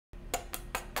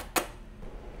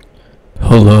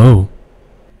Hello.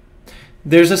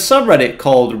 There's a subreddit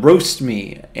called Roast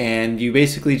Me, and you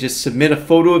basically just submit a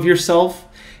photo of yourself,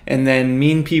 and then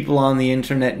mean people on the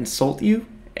internet insult you,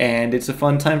 and it's a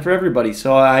fun time for everybody.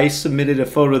 So I submitted a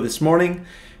photo this morning.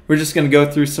 We're just going to go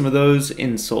through some of those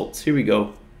insults. Here we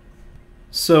go.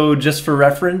 So just for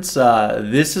reference,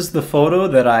 this is the photo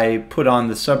that I put on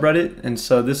the subreddit, and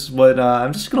so this is what,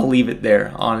 I'm just going to leave it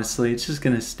there, honestly. It's just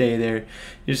going to stay there.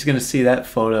 You're just going to see that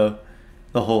photo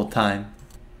the whole time.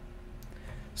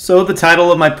 So the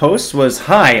title of my post was,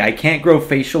 "Hi, I can't grow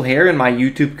facial hair and my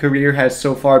YouTube career has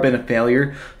so far been a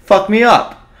failure. Fuck me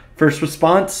up." First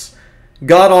response,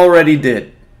 "God already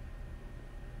did."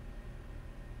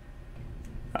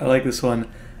 I like this one.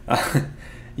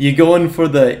 You going for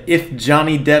the "if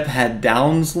Johnny Depp had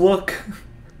Downs" look?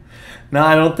 No,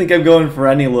 I don't think I'm going for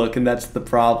any look, and that's the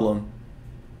problem.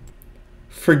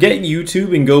 "Forget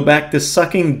YouTube and go back to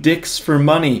sucking dicks for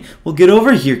money." Well, get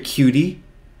over here, cutie.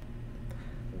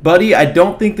 "Buddy, I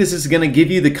don't think this is going to give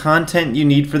you the content you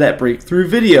need for that breakthrough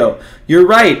video. You're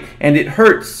right, and it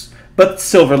hurts. But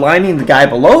silver lining, the guy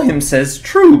below him says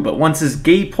true, but once his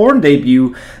gay porn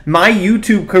debut, "My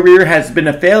YouTube career has been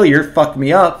a failure, fuck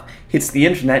me up," hits the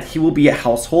internet, he will be a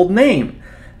household name.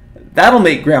 That'll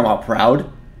make grandma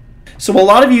proud. So a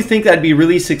lot of you think I'd be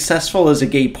really successful as a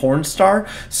gay porn star,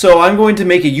 so I'm going to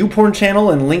make a YouPorn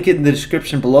channel and link it in the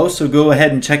description below, so go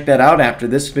ahead and check that out after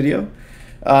this video.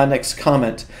 Next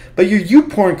comment. "But your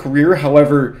YouPorn career,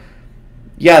 however,"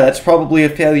 yeah, that's probably a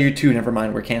failure too. Never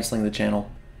mind, we're canceling the channel.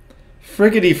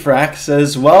 Friggity Frack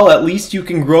says, "Well, at least you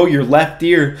can grow your left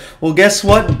ear." Well, guess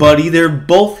what, buddy? They're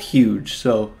both huge,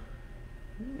 so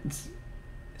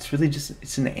it's really just,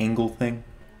 it's an angle thing.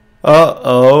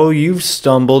 Uh-oh, you've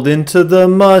stumbled into the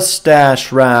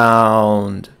mustache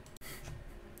round.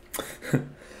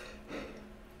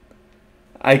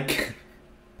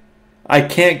 I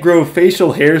can't grow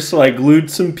facial hair, so I glued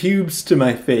some pubes to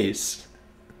my face.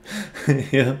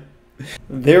 Yeah.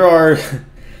 "There are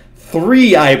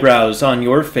 3 eyebrows on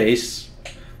your face."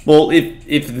 Well,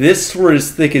 if this were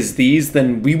as thick as these,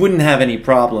 then we wouldn't have any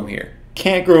problem here.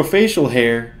 "Can't grow facial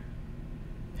hair."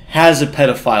 Has a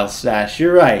pedophile stash.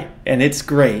 You're right, and it's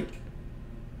great.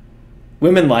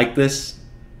 Women like this.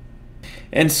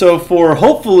 And so for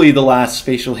hopefully the last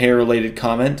facial hair related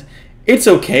comment, "It's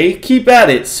okay, keep at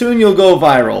it, soon you'll go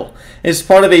viral. It's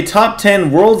part of a top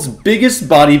 10 world's biggest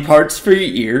body parts for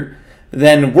your ear,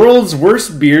 then world's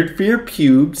worst beard for your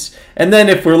pubes, and then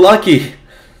if we're lucky,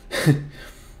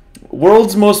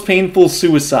 world's most painful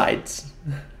suicides."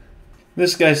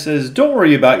 This guy says, "Don't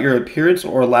worry about your appearance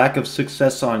or lack of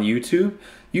success on YouTube.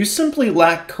 You simply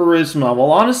lack charisma."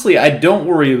 Well, honestly, I don't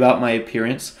worry about my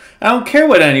appearance. I don't care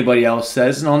what anybody else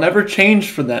says, and I'll never change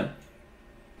for them.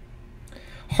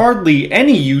 "Hardly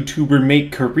any YouTuber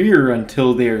make career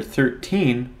until they're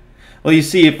 13. Well, you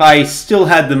see, if I still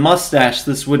had the mustache,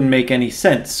 this wouldn't make any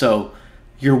sense, so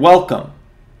you're welcome.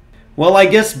 Well, I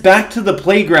guess back to the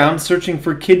playground searching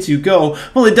for kids you go.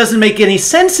 Well, it doesn't make any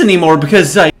sense anymore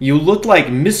because you look like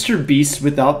Mr. Beast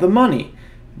without the money.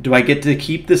 Do I get to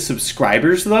keep the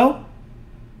subscribers, though?"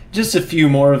 Just a few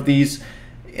more of these.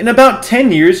 "In about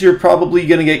 10 years, you're probably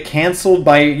going to get canceled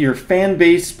by your fan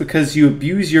base because you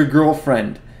abuse your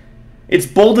girlfriend. It's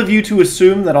bold of you to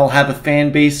assume that I'll have a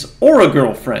fan base or a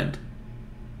girlfriend.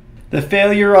 The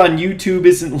failure on YouTube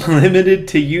isn't limited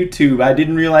to YouTube. I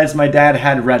didn't realize my dad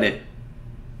had Reddit."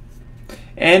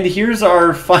 And here's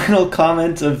our final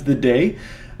comment of the day.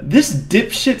 "This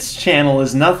dipshit's channel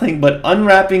is nothing but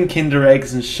unwrapping Kinder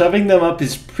Eggs and shoving them up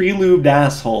his pre-lubed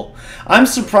asshole. I'm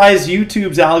surprised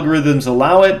YouTube's algorithms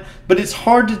allow it, but it's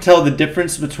hard to tell the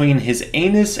difference between his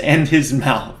anus and his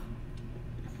mouth."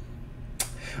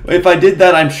 If I did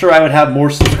that, I'm sure I would have more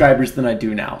subscribers than I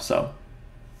do now, so.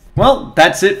 Well,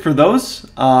 that's it for those.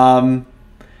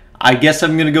 I guess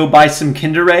I'm going to go buy some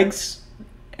Kinder Eggs.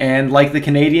 And like the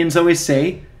Canadians always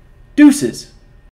say, deuces.